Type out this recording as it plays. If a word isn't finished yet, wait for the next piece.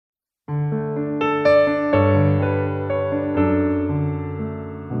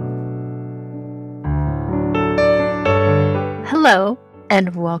Hello,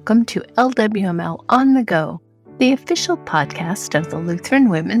 and welcome to LWML On The Go, the official podcast of the Lutheran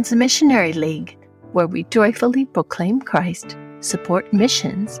Women's Missionary League, where we joyfully proclaim Christ, support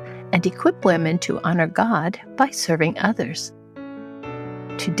missions, and equip women to honor God by serving others.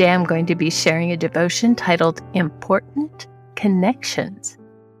 Today I'm going to be sharing a devotion titled Important Connections.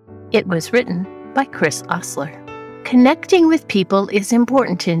 It was written by Chris Osler. Connecting with people is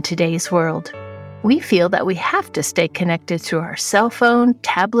important in today's world. We feel that we have to stay connected through our cell phone,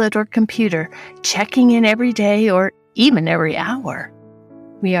 tablet, or computer, checking in every day or even every hour.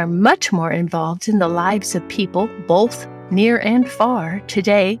 We are much more involved in the lives of people, both near and far,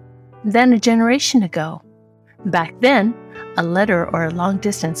 today than a generation ago. Back then, a letter or a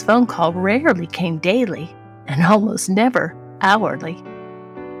long-distance phone call rarely came daily, and almost never hourly.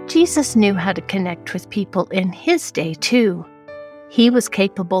 Jesus knew how to connect with people in his day, too. He was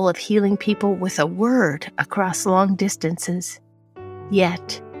capable of healing people with a word across long distances.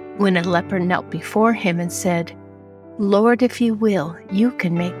 Yet, when a leper knelt before him and said, "Lord, if you will, you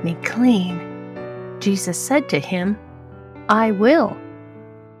can make me clean," Jesus said to him, "I will.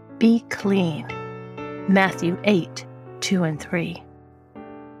 Be clean." Matthew 8:2-3.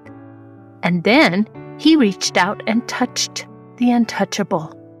 And then he reached out and touched the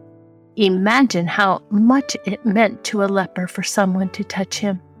untouchable. Imagine how much it meant to a leper for someone to touch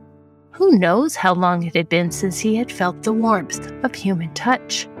him. Who knows how long it had been since he had felt the warmth of human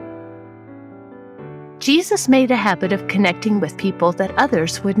touch? Jesus made a habit of connecting with people that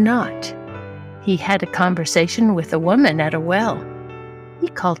others would not. He had a conversation with a woman at a well. He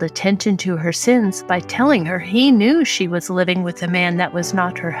called attention to her sins by telling her he knew she was living with a man that was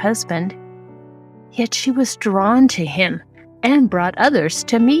not her husband. Yet she was drawn to him and brought others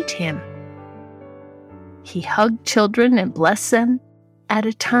to meet him. He hugged children and blessed them at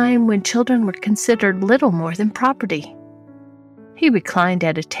a time when children were considered little more than property. He reclined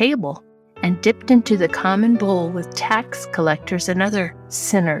at a table and dipped into the common bowl with tax collectors and other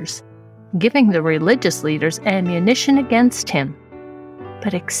sinners, giving the religious leaders ammunition against him,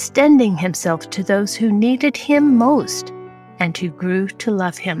 but extending himself to those who needed him most and who grew to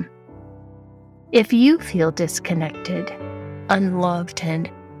love him. If you feel disconnected, unloved, and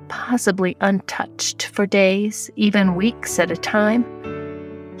possibly untouched for days, even weeks at a time,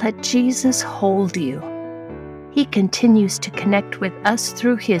 let Jesus hold you. He continues to connect with us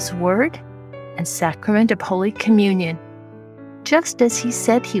through his word and sacrament of Holy Communion, just as he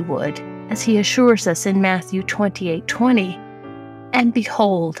said he would, as he assures us in Matthew 28:20, "And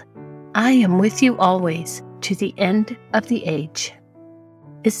behold, I am with you always to the end of the age."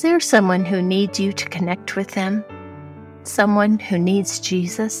 Is there someone who needs you to connect with them? Someone who needs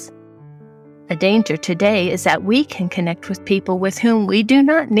Jesus? A danger today is that we can connect with people with whom we do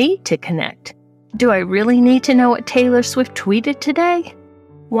not need to connect. Do I really need to know what Taylor Swift tweeted today?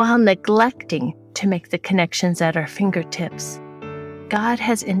 While neglecting to make the connections at our fingertips. God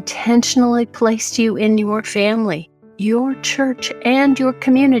has intentionally placed you in your family, your church, and your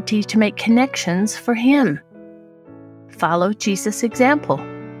community to make connections for him. Follow Jesus' example.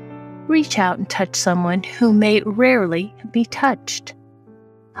 Reach out and touch someone who may rarely be touched.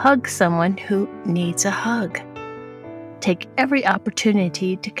 Hug someone who needs a hug. Take every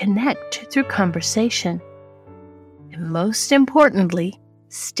opportunity to connect through conversation. And most importantly,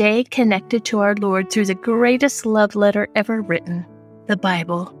 stay connected to our Lord through the greatest love letter ever written, the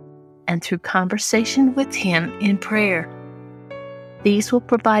Bible, and through conversation with him in prayer. These will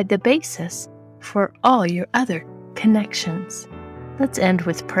provide the basis for all your other connections. Let's end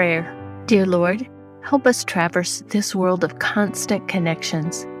with prayer. Dear Lord, help us traverse this world of constant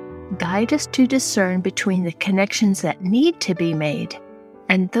connections. Guide us to discern between the connections that need to be made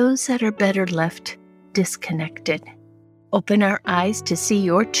and those that are better left disconnected. Open our eyes to see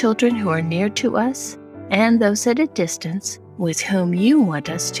your children who are near to us and those at a distance with whom you want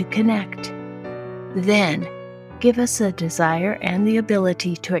us to connect. Then, give us a desire and the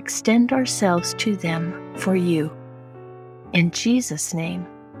ability to extend ourselves to them for you. In Jesus' name,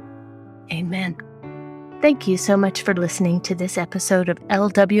 amen. Thank you so much for listening to this episode of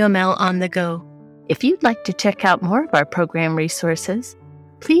LWML On The Go. If you'd like to check out more of our program resources,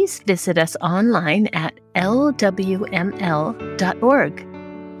 please visit us online at lwml.org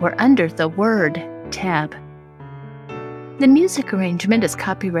or under the Word tab. The music arrangement is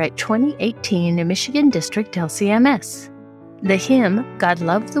copyright 2018 in Michigan District LCMS. The hymn, God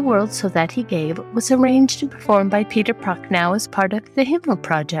Loved the World So That He Gave, was arranged and performed by Peter Prochnow as part of the Hymnal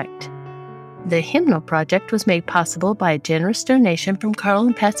Project. The Hymnal Project was made possible by a generous donation from Carl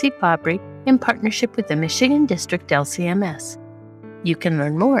and Patsy Fabry in partnership with the Michigan District LCMS. You can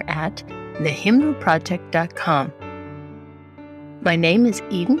learn more at thehymnalproject.com. My name is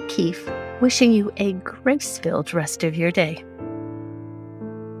Eden Keefe, wishing you a grace-filled rest of your day.